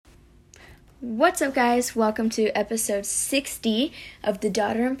What's up, guys? Welcome to episode 60 of the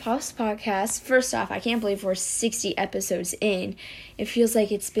Daughter and Pops podcast. First off, I can't believe we're 60 episodes in. It feels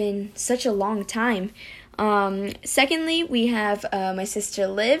like it's been such a long time. Secondly, we have my sister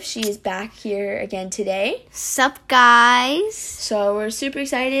Liv. She is back here again today. Sup, guys? So we're super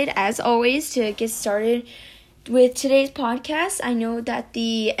excited, as always, to get started with today's podcast. I know that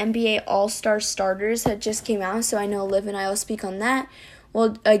the NBA All-Star starters had just came out, so I know Liv and I will speak on that.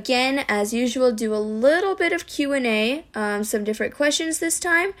 We'll, again, as usual, do a little bit of Q&A, some different questions this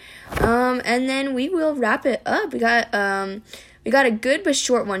time, and then we will wrap it up. We got a good but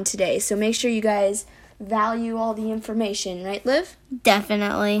short one today, so make sure you guys value all the information, right, Liv?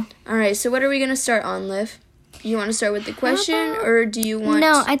 Definitely. All right, so what are we going to start on, Liv? You want to start with the question, or do you want...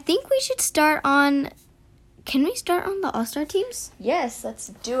 No, I think we should start on... Can we start on the All-Star teams? Yes, let's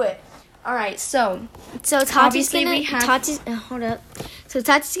do it. All right, so Tati's hold up. So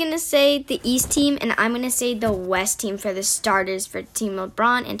Tati's gonna say the East team, and I'm gonna say the West team for the starters for Team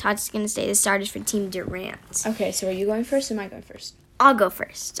LeBron, and Tati's gonna say the starters for Team Durant. Okay, so are you going first or am I going first? I'll go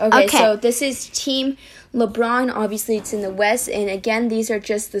first. Okay, so this is Team LeBron. Obviously, it's in the West, and again, these are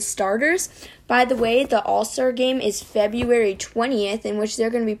just the starters. By the way, the All-Star game is February 20th, in which they're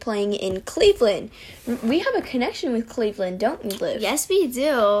going to be playing in Cleveland. We have a connection with Cleveland, don't we, Liv? Yes, we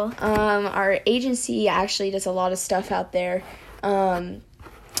do. Our agency actually does a lot of stuff out there.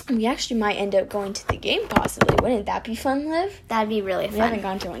 We actually might end up going to the game, possibly. Wouldn't that be fun, Liv? That'd be really fun. We haven't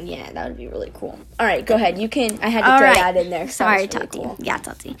gone to one yet. That would be really cool. All right, go ahead. You can. I had to throw that in there. Sorry, really Tati. Cool. Yeah,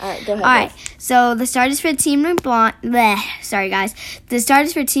 Tati. All right, go ahead. All right, so the starters for Team LeBron... Sorry, guys. The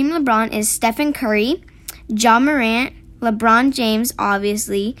starters for Team LeBron is Stephen Curry, Ja Morant, LeBron James,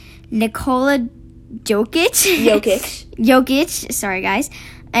 obviously, Nikola Jokic, sorry, guys,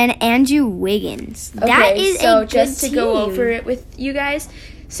 and Andrew Wiggins. Okay, that is so a just good to go team. over it with you guys,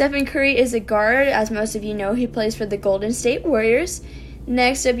 Stephen Curry is a guard. As most of you know, he plays for the Golden State Warriors.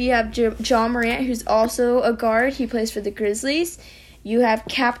 Next up, you have Ja Morant, who's also a guard. He plays for the Grizzlies. You have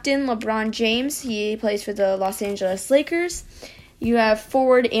Captain LeBron James. He plays for the Los Angeles Lakers. You have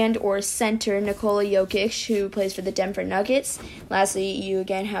forward and or center Nikola Jokic, who plays for the Denver Nuggets. Lastly, you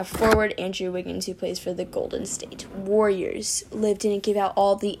again have forward Andrew Wiggins, who plays for the Golden State Warriors. Liv didn't give out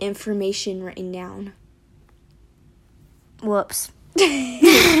all the information written down. Whoops.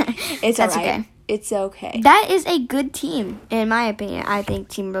 That's all right. Okay. It's okay. That is a good team, in my opinion. I think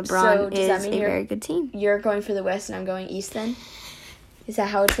Team LeBron is a very good team. You're going for the West and I'm going East then? Is that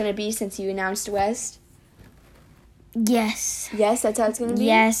how it's going to be since you announced West? Yes. Yes, that's how it's going to be?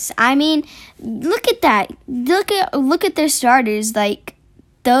 Yes. I mean, look at that. Look at their starters. Like,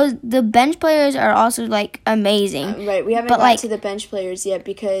 the bench players are also, like, amazing. Right. We haven't got to the bench players yet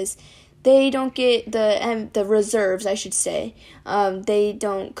because they don't get the reserves, I should say. They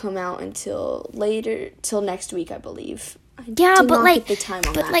don't come out until next week, I believe. Yeah, but like, the time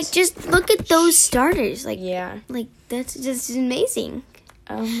on that. like, just look at those starters. Like, yeah, like that's just amazing.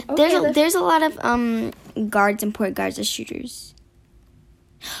 Okay, there's a lot of guards and point guards as shooters.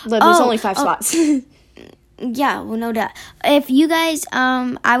 There's only 5 spots. Yeah, well, no doubt. If you guys,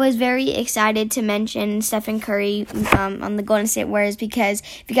 I was very excited to mention Stephen Curry on the Golden State Warriors because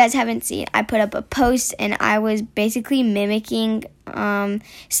if you guys haven't seen, I put up a post and I was basically mimicking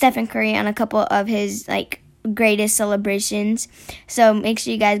Stephen Curry on a couple of his greatest celebrations. So make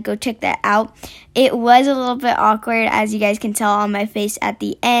sure you guys go check that out. It was a little bit awkward, as you guys can tell on my face at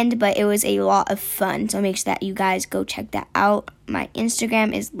the end, but it was a lot of fun. So make sure that you guys go check that out. My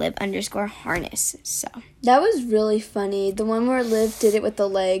Instagram is liv_harness. So that was really funny. The one where Liv did it with the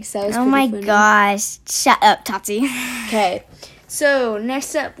legs. That was oh my funny. Gosh. Shut up, Tati. Okay. So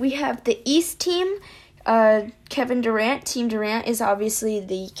next up we have the East team. Kevin Durant. Team Durant is obviously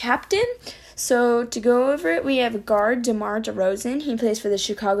the captain. So to go over it, we have guard DeMar DeRozan. He plays for the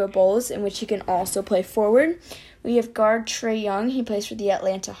Chicago Bulls, in which he can also play forward. We have guard Trae Young. He plays for the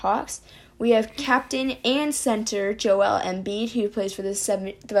Atlanta Hawks. We have captain and center Joel Embiid, who plays for the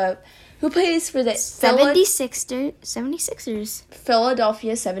 76ers.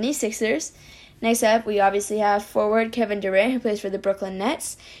 Philadelphia 76ers. Next up, we obviously have forward Kevin Durant, who plays for the Brooklyn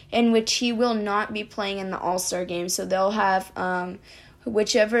Nets, in which he will not be playing in the All-Star game. So they'll have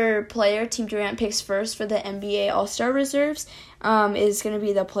whichever player Team Durant picks first for the NBA All-Star reserves is going to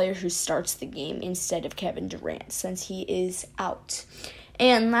be the player who starts the game instead of Kevin Durant, since he is out.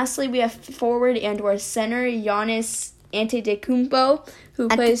 And lastly, we have forward and or center Giannis Antetokounmpo, who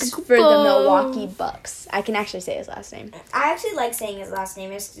plays for the Milwaukee Bucks. I can actually say his last name. I actually like saying his last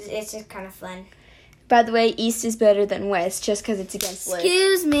name. It's just kind of fun. By the way, East is better than West just because it's against Liv.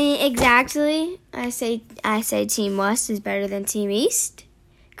 Excuse me, exactly. I say Team West is better than Team East.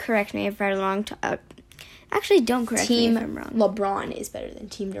 correct me if I'm wrong. Actually, don't correct me if I'm wrong. LeBron is better than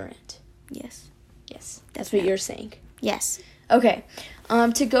Team Durant. Yes. That's what you're saying. Yes. Okay.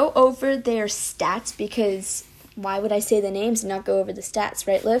 To go over their stats, because why would I say the names and not go over the stats,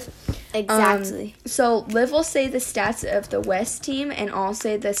 right, Liv? Exactly. So Liv will say the stats of the West team, and I'll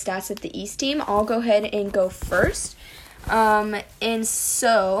say the stats of the East team. I'll go ahead and go first. And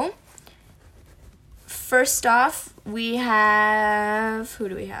so, first off, we have... Who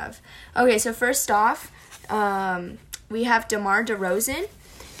do we have? Okay, so first off, we have DeMar DeRozan.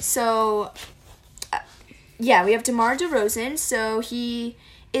 So... Yeah, we have DeMar DeRozan, so he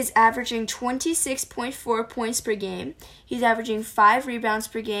is averaging 26.4 points per game. He's averaging 5 rebounds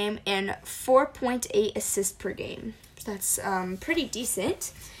per game and 4.8 assists per game. That's pretty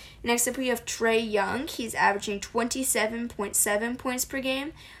decent. Next up, we have Trae Young. He's averaging 27.7 points per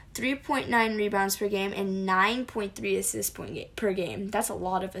game, 3.9 rebounds per game, and 9.3 assists per game. That's a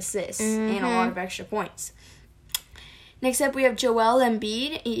lot of assists and a lot of extra points. Next up, we have Joel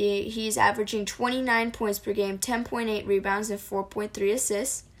Embiid. He's averaging 29 points per game, 10.8 rebounds, and 4.3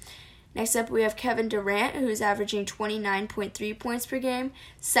 assists. Next up, we have Kevin Durant, who's averaging 29.3 points per game,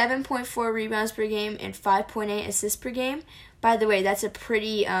 7.4 rebounds per game, and 5.8 assists per game. By the way, that's a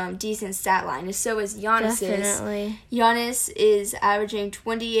pretty decent stat line, and so is Giannis's. Definitely. Giannis is averaging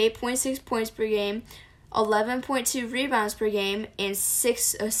 28.6 points per game, 11.2 rebounds per game, and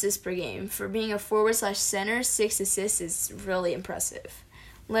 6 assists per game. For being a forward/center, 6 assists is really impressive.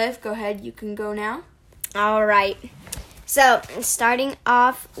 Liv, go ahead. You can go now. All right. So, starting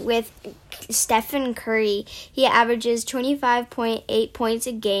off with Stephen Curry, he averages 25.8 points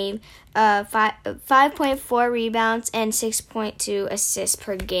a game, 5.4 rebounds, and 6.2 assists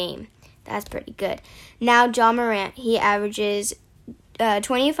per game. That's pretty good. Now, Ja Morant, he averages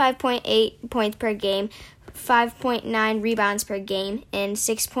 25.8 points per game, 5.9 rebounds per game, and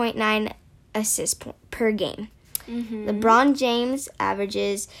 6.9 assists per game. LeBron James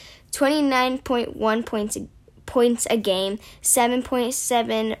averages 29.1 points a game,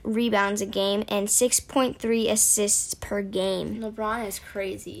 7.7 rebounds a game, and 6.3 assists per game. LeBron is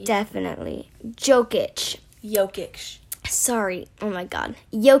crazy. Definitely. Jokic. Sorry. Oh my God.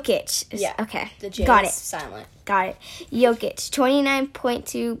 Jokic. Yeah. Okay. The J Got is it. silent. Got it. Jokic,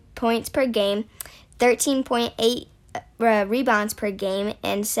 29.2 points per game, 13.8 rebounds per game,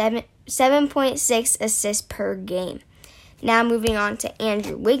 and 7.6 assists per game. Now moving on to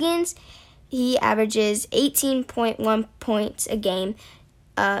Andrew Wiggins. He averages 18.1 points a game.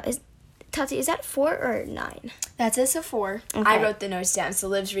 Tati, is that 4 or 9? That's a 4. Okay. I wrote the notes down, so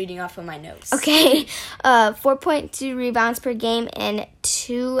Liv's reading off of my notes. Okay. 4.2 rebounds per game and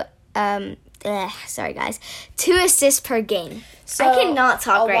 2 assists per game. So I cannot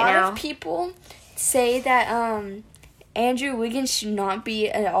talk right now. A lot of people say that Andrew Wiggins should not be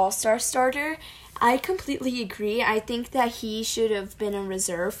an all-star starter. I completely agree. I think that he should have been a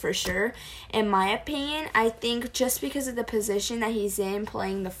reserve for sure. In my opinion, I think just because of the position that he's in,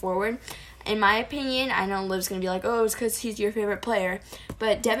 playing the forward, in my opinion, I know Liv's going to be like, oh, it's because he's your favorite player.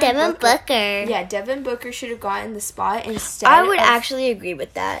 But Devin Booker. Yeah, Devin Booker should have gotten the spot instead. I would actually agree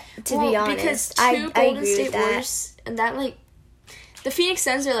with that, to be honest. Because I Golden agree State with that. Warriors, and that, like, the Phoenix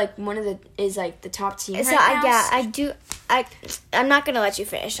Suns are, like, the top team right So, now. I'm not going to let you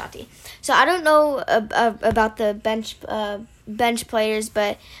finish, Shati. So, I don't know about the bench players,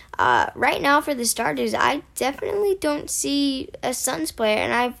 but right now for the starters, I definitely don't see a Suns player,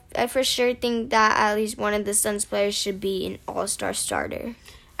 and I for sure think that at least one of the Suns players should be an all-star starter.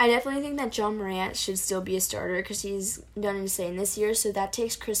 I definitely think that Ja Morant should still be a starter because he's done insane this year. So that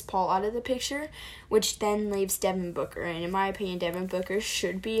takes Chris Paul out of the picture, which then leaves Devin Booker. And in my opinion, Devin Booker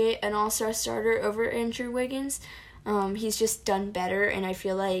should be an all-star starter over Andrew Wiggins. He's just done better, and I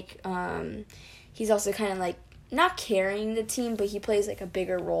feel like he's also kind of like not carrying the team, but he plays like a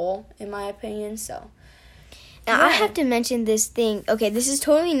bigger role in my opinion. So. Now, Yeah. I have to mention this thing. Okay, this is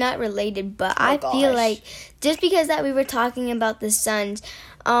totally not related, but I feel like just because that we were talking about the Suns,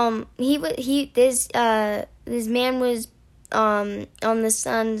 this man was on the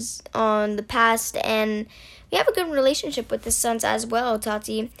Suns on the past, and we have a good relationship with the Suns as well,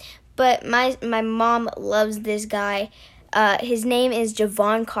 Tati. But my mom loves this guy. His name is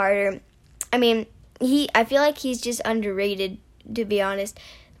Javon Carter. I mean, I feel like he's just underrated, to be honest.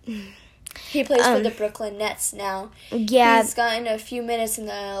 He plays for the Brooklyn Nets now. Yeah. He's gotten a few minutes in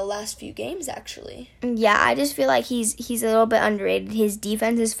the last few games, actually. Yeah, I just feel like he's a little bit underrated. His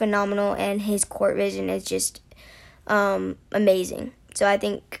defense is phenomenal, and his court vision is just amazing. So I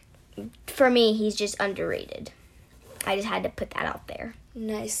think, for me, he's just underrated. I just had to put that out there.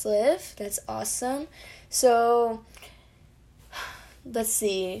 Nice, Liv. That's awesome. So, let's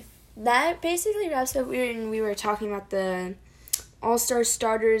see. That basically wraps up when we were talking about the All-Star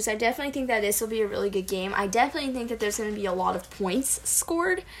starters. I definitely think that this will be a really good game. I definitely think that there's going to be a lot of points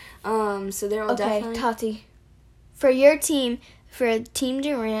scored. So there will definitely... Okay, Tati. For your team, for Team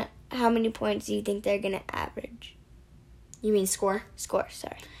Durant, how many points do you think they're going to average? You mean score? Score,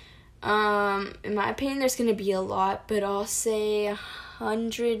 sorry. In my opinion, there's going to be a lot, but I'll say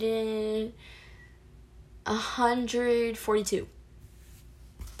 142.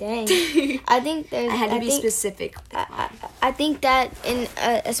 Dang. I think there's... I had to be specific. I think that in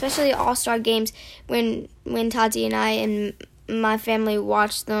especially All-Star games, when Tati and I and my family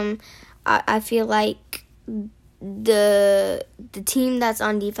watch them, I feel like the team that's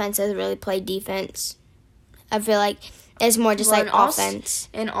on defense doesn't really play defense. I feel like it's more just like offense.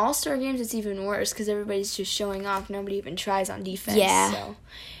 In All-Star games, it's even worse because everybody's just showing off. Nobody even tries on defense. Yeah. So.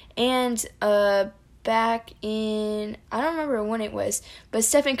 And back in, I don't remember when it was, but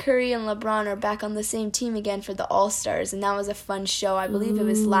Stephen Curry and LeBron are back on the same team again for the All-Stars, and that was a fun show. I believe it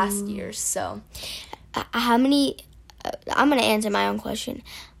was last year. So, how many? I'm gonna answer my own question.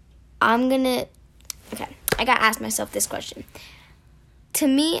 Okay, I gotta ask myself this question. To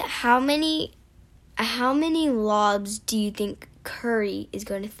me, how many lobs do you think Curry is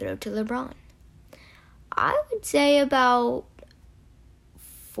going to throw to LeBron? I would say about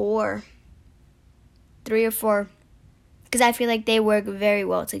 3 or 4, because I feel like they work very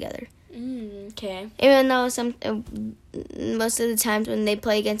well together. Okay. Even though most of the times when they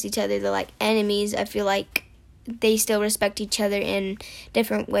play against each other, they're like enemies, I feel like they still respect each other in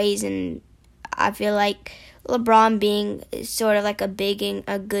different ways, and I feel like LeBron being sort of like a big and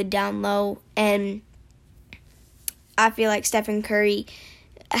a good down low, and I feel like Stephen Curry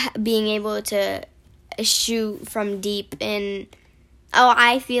being able to shoot from deep, and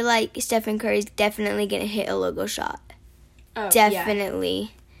I feel like Stephen Curry's definitely gonna hit a logo shot. Oh,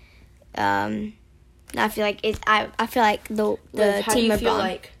 definitely. Yeah. I feel like I feel like the how team do you LeBron. feel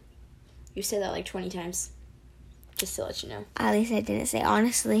like? You said that like 20 times. Just to let you know. At least I didn't say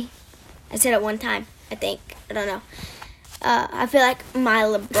honestly. I said it one time, I think. I don't know. I feel like my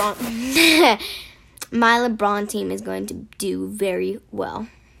LeBron team is going to do very well.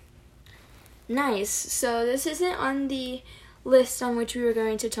 Nice. So this isn't on the list on which we were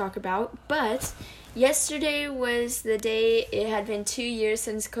going to talk about, but yesterday was the day. It had been 2 years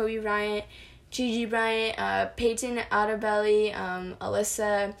since Kobe Bryant, Gigi Bryant, Peyton Adebelly,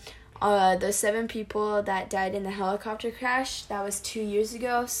 Alyssa, the 7 people that died in the helicopter crash. That was 2 years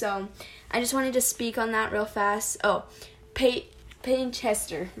ago. So I just wanted to speak on that real fast. Oh, Peyton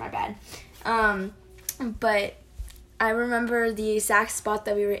Chester, my bad. But I remember the exact spot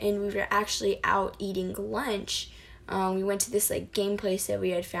that we were in. We were actually out eating lunch. We went to this like game place that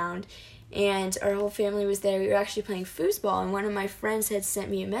we had found, and our whole family was there. We were actually playing foosball, and one of my friends had sent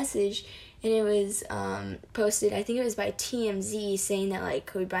me a message, and it was posted, I think it was by TMZ, saying that like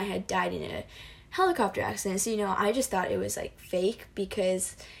Kobe Bryant had died in a helicopter accident. So, I just thought it was like fake,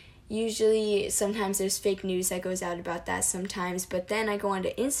 because usually sometimes there's fake news that goes out about that sometimes, but then I go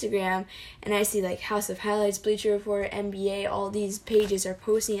onto Instagram and I see like House of Highlights, Bleacher Report, NBA, all these pages are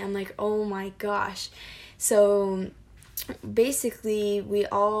posting. I'm like, oh my gosh. So basically we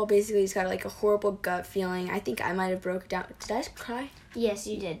all just got like a horrible gut feeling. I think I might have broke down. Did I cry? Yes,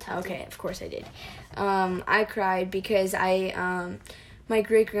 you did. Okay, of course I did. I cried because my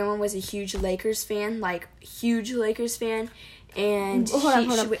great grandma was a huge Lakers fan, and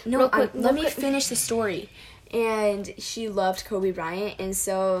let me finish the story. And she loved Kobe Bryant, and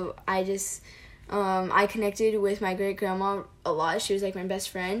so I just I connected with my great grandma a lot. She was like my best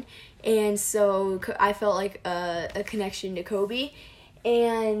friend, and so I felt like a connection to Kobe.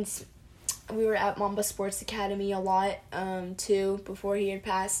 And we were at Mamba Sports Academy a lot too before he had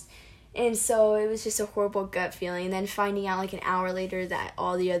passed. And so it was just a horrible gut feeling. And then finding out like an hour later that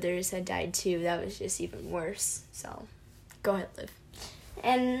all the others had died too, that was just even worse. So go ahead, Liv.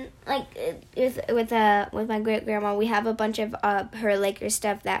 And like with my great grandma, we have a bunch of her Lakers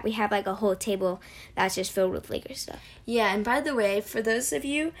stuff, that we have like a whole table that's just filled with Lakers stuff. Yeah, and by the way, for those of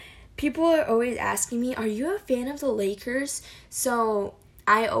you, people are always asking me, are you a fan of the Lakers? So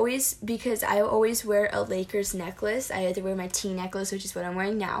because I always wear a Lakers necklace. I either wear my T necklace, which is what I'm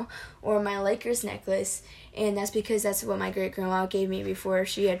wearing now, or my Lakers necklace, and that's because that's what my great grandma gave me before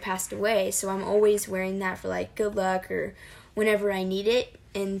she had passed away. So I'm always wearing that for like good luck or whenever I need it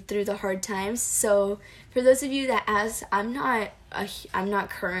and through the hard times. So for those of you that ask, I'm not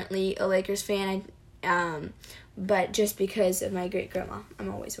currently a Lakers fan. But just because of my great grandma,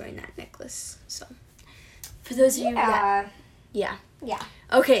 I'm always wearing that necklace. So for those of you that yeah.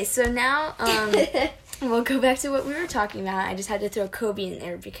 Okay, so now we'll go back to what we were talking about. I just had to throw Kobe in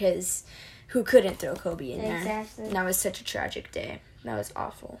there because who couldn't throw Kobe in there? Exactly. And that was such a tragic day. That was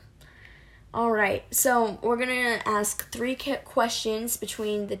awful. All right, so we're going to ask 3 questions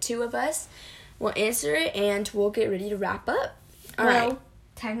between the two of us. We'll answer it, and we'll get ready to wrap up. All right.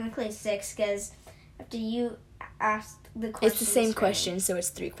 Technically 6, because after you ask the question, it's the same question, so it's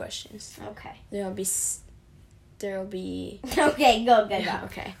 3 questions. Okay. There'll be. Okay, go.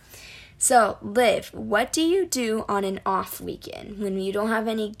 Okay. So, Liv, what do you do on an off weekend when you don't have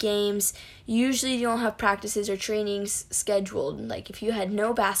any games? Usually you don't have practices or trainings scheduled. Like, if you had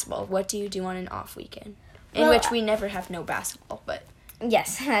no basketball, what do you do on an off weekend? In which we never have no basketball, but...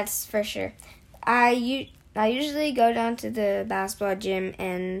 Yes, that's for sure. I usually go down to the basketball gym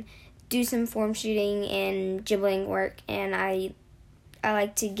and do some form shooting and dribbling work, and I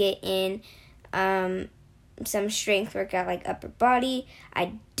like to get in some strength workout like upper body.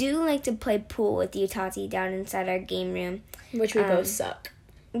 I do like to play pool with you, Tati, down inside our game room. Which we both suck.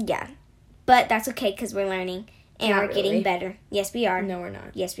 Yeah. But that's okay because we're learning and Not we're getting really. better. Yes, we are. No, we're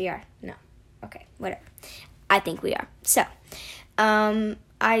not. Yes, we are. No. Okay, whatever. I think we are. So,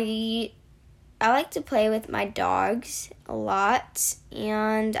 I like to play with my dogs a lot,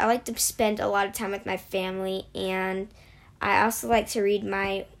 and I like to spend a lot of time with my family, and I also like to read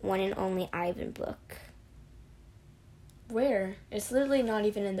my one and only Ivan book. Where? It's literally not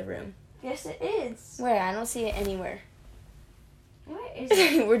even in the room. Yes, it is. Where? I don't see it anywhere. Where is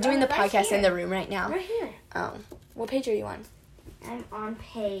it? We're doing the right podcast here. in the room right now. Right here. Oh. What page are you on? I'm on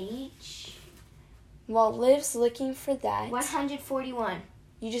page While Liv's looking for that, 141.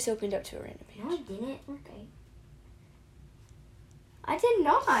 you just opened up to a random page. No, I didn't. Okay. I did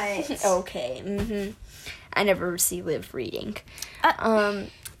not. Okay. I never see Liv reading.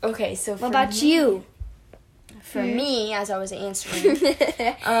 Okay, so for What about me, you? For me, as I was answering,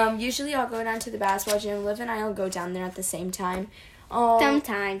 usually I'll go down to the basketball gym. Liv and I will go down there at the same time.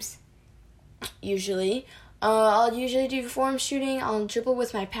 Sometimes. Usually. I'll usually do form shooting. I'll dribble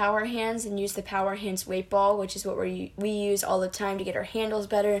with my power hands and use the power hands weight ball, which is what we use all the time to get our handles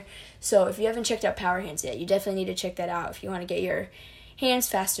better. So if you haven't checked out power hands yet, you definitely need to check that out if you want to get your hands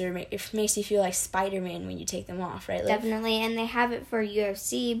faster. It makes you feel like Spider-Man when you take them off, right, Liv? Definitely, and they have it for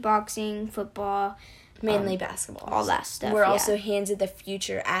UFC, boxing, football. Mainly basketball. All that stuff, We're yeah. also hands of the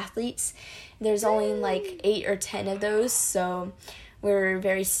future athletes. There's only like 8 or 10 of those, so we're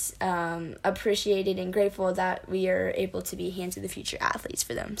very appreciated and grateful that we are able to be hands of the future athletes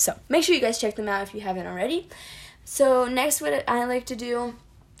for them. So make sure you guys check them out if you haven't already. So next, what I like to do,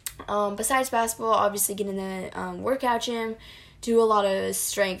 besides basketball, obviously get in the workout gym, do a lot of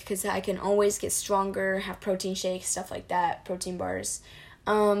strength because I can always get stronger, have protein shakes, stuff like that, protein bars.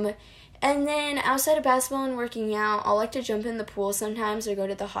 And then outside of basketball and working out, I'll like to jump in the pool sometimes or go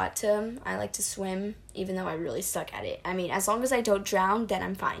to the hot tub. I like to swim, even though I really suck at it. I mean, as long as I don't drown, then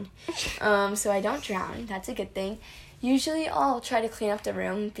I'm fine. So I don't drown. That's a good thing. Usually I'll try to clean up the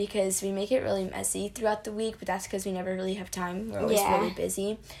room because we make it really messy throughout the week, but that's because we never really have time. We're always really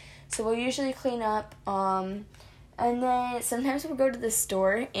busy. So we'll usually clean up. And then sometimes we'll go to the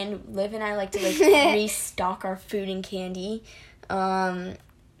store, and Liv and I like to restock our food and candy.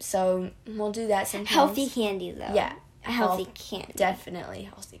 So we'll do that sometimes. Healthy candy, though. Yeah. Healthy candy. Definitely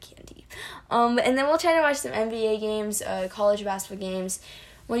healthy candy. And then we'll try to watch some NBA games, college basketball games.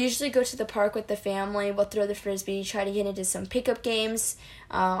 We'll usually go to the park with the family. We'll throw the Frisbee, try to get into some pickup games.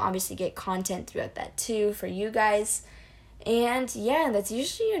 Obviously get content throughout that too for you guys. And yeah, that's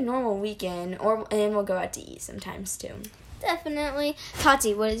usually a normal weekend. And we'll go out to eat sometimes too. Definitely.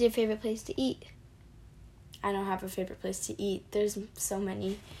 Tati, what is your favorite place to eat? I don't have a favorite place to eat. There's so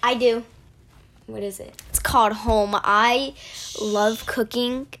many. I do. What is it? It's called home. I love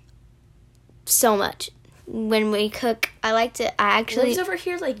cooking so much. When we cook, Liv's over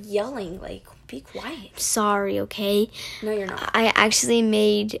here like yelling, like, be quiet. Sorry, okay? No, you're not. I actually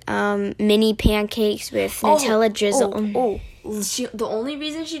made mini pancakes with Nutella drizzle. The only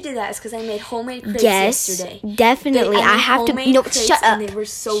reason she did that is because I made homemade crepes Yes, yesterday. Definitely. I have to. No, shut up. And they were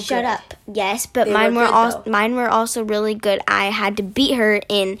so good. Shut up. Yes, but They mine were were good, also though. mine were also really good. I had to beat her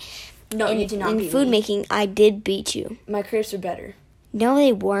in. No, you did not in beat food me. making. I did beat you. My crepes are better. No,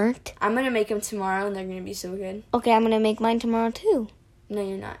 they weren't. I'm going to make them tomorrow, and they're going to be so good. Okay, I'm gonna make mine tomorrow too. No,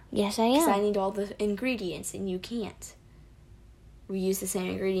 you're not. Yes, I Because I am. need all the ingredients, and you can't. We use the same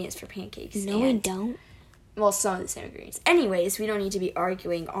ingredients for pancakes. No, we don't. Well, some of the same ingredients. Anyways, we don't need to be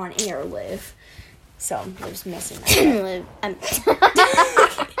arguing on air, Liv. So, Liv's messing that up.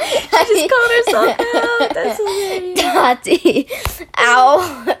 She just called herself out. That's hilarious. Tati.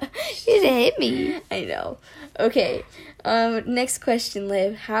 Ow. You just hit me. I know. Okay. Next question,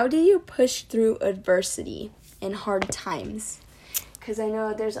 Liv. How do you push through adversity and hard times? Because I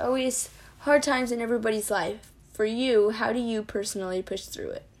know there's always hard times in everybody's life. For you, how do you personally push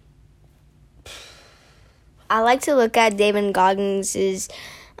through it? I like to look at David Goggins'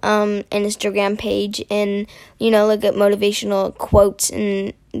 Instagram page and, look at motivational quotes.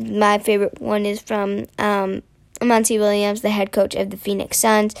 And my favorite one is from Monty Williams, the head coach of the Phoenix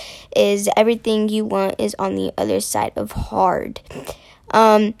Suns, is everything you want is on the other side of hard.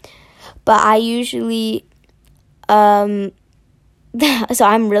 But I usually, so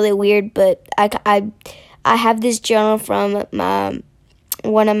I'm really weird, but I have this journal from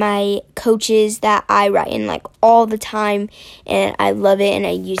one of my coaches that I write in like all the time, and I love it and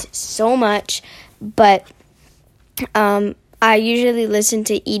I use it so much. But I usually listen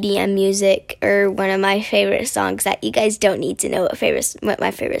to EDM music, or one of my favorite songs that you guys don't need to know what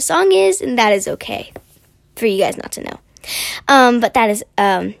my favorite song is, and that is okay for you guys not to know. But that is,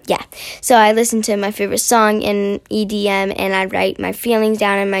 yeah. So I listen to my favorite song in EDM, and I write my feelings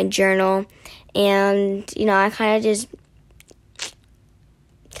down in my journal, and,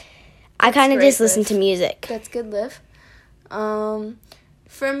 I kind of just listen to music. That's good, Liv.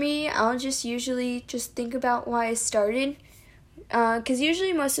 For me, I'll just usually just think about why I started. Because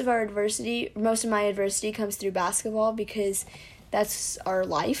usually most of my adversity comes through basketball, because that's our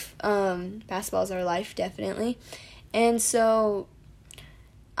life. Basketball is our life, definitely. And so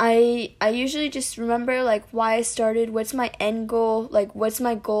I usually just remember like why I started, what's my end goal, like what's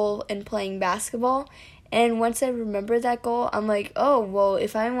my goal in playing basketball. And once I remember that goal, I'm like, oh, well,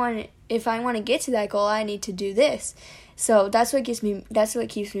 if I want to get to that goal, I need to do this. So that's what keeps me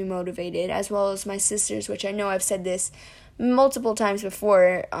motivated, as well as my sisters, which I know I've said this multiple times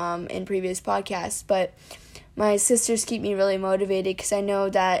before in previous podcasts, but my sisters keep me really motivated, because I know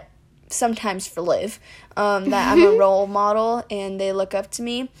that sometimes for Liv, that I'm a role model and they look up to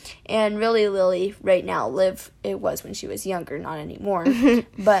me. And really Lily right now, Liv, it was when she was younger, not anymore,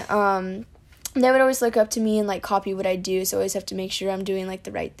 but they would always look up to me and like copy what I do, so I always have to make sure I'm doing like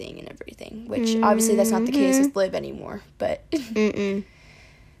the right thing and everything, which obviously that's not the case with Liv anymore, but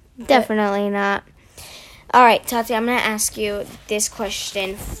definitely not. All right, Tati, I'm going to ask you this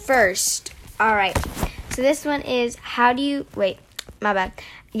question first. All right, so this one is, how do you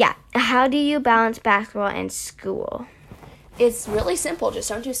balance basketball and school? It's really simple. Just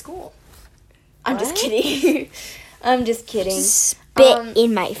don't do school. I'm just kidding. I'm just kidding. Just spit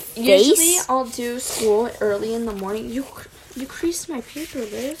in my face. Usually I'll do school early in the morning. You creased my paper,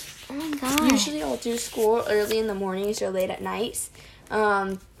 Liv. Oh my God. Usually I'll do school early in the mornings or late at nights.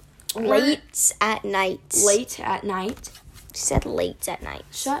 Late at night. Late at night. You said late at night.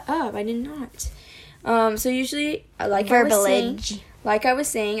 Shut up, I did not. So usually, like I was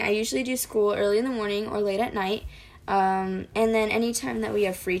saying, I usually do school early in the morning or late at night. And then anytime that we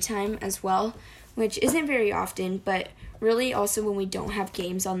have free time as well, which isn't very often, but really also when we don't have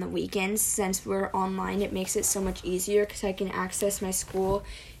games on the weekends, since we're online, it makes it so much easier because I can access my school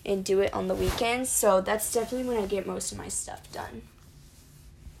and do it on the weekends. So that's definitely when I get most of my stuff done.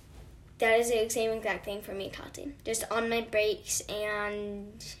 That is the same exact thing for me, Tati. Just on my breaks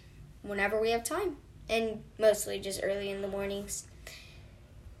and whenever we have time. And mostly just early in the mornings.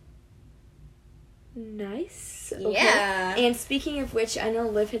 Nice. Okay. Yeah. And speaking of which, I know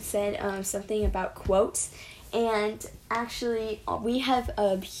Liv had said something about quotes. And actually, we have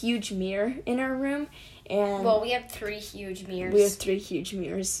a huge mirror in our room. And well, we have 3 huge mirrors. We have 3 huge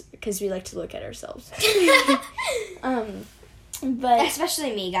mirrors because we like to look at ourselves. But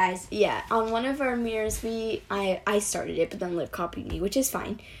especially me, guys. Yeah, on one of our mirrors, I started it, but then Liv copied me, which is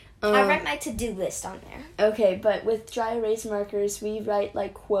fine. I write my to-do list on there. Okay, but with dry erase markers, we write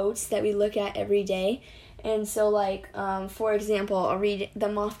like quotes that we look at every day. And so, like, for example, I'll read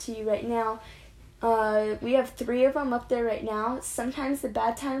them off to you right now. We have 3 of them up there right now. Sometimes the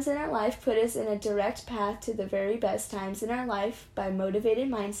bad times in our life put us in a direct path to the very best times in our life by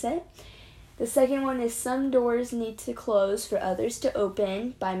Motivated Mindset. The second one is Some Doors Need to Close for Others to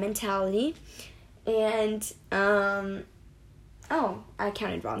Open by Mentality. And, I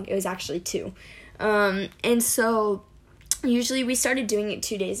counted wrong. It was actually 2. And so usually we started doing it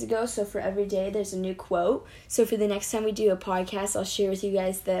 2 days ago, so for every day there's a new quote. So for the next time we do a podcast, I'll share with you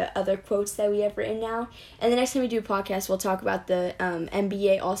guys the other quotes that we have written now. And the next time we do a podcast, we'll talk about the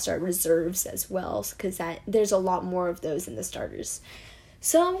NBA All-Star reserves as well, because there's a lot more of those in the starters.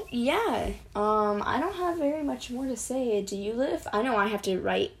 So, yeah, I don't have very much more to say. Do you, Liv? I know I have to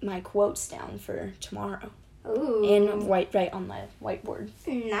write my quotes down for tomorrow. Ooh. And write on the whiteboard.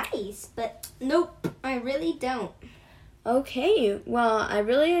 Nice, but nope, I really don't. Okay, well, I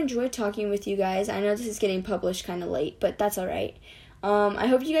really enjoyed talking with you guys. I know this is getting published kind of late, but that's all right. I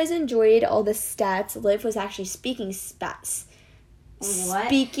hope you guys enjoyed all the stats. Liv was actually speaking stats. What?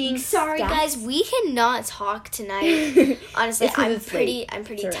 Speaking Sorry, stats. guys, we cannot talk tonight. Honestly, I'm pretty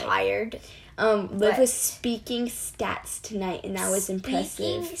tired. Liv was speaking stats tonight, and that was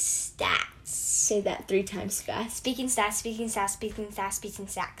impressive. Speaking stats. Say that 3 times fast. Speaking stats, speaking stats, speaking stats, speaking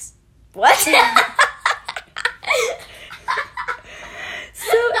stats. What?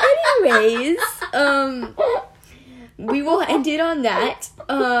 So, anyways, we will end it on that.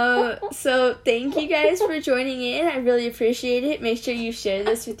 So thank you guys for joining in. I really appreciate it. Make sure you share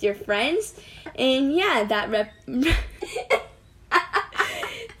this with your friends. And yeah, that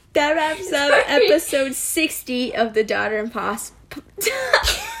wraps up episode 60 of the Daughter and Pops.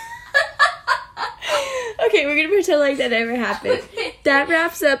 Okay, we're gonna pretend like that never happened. That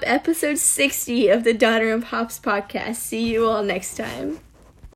wraps up episode 60 of the Daughter and Pops podcast. See you all next time.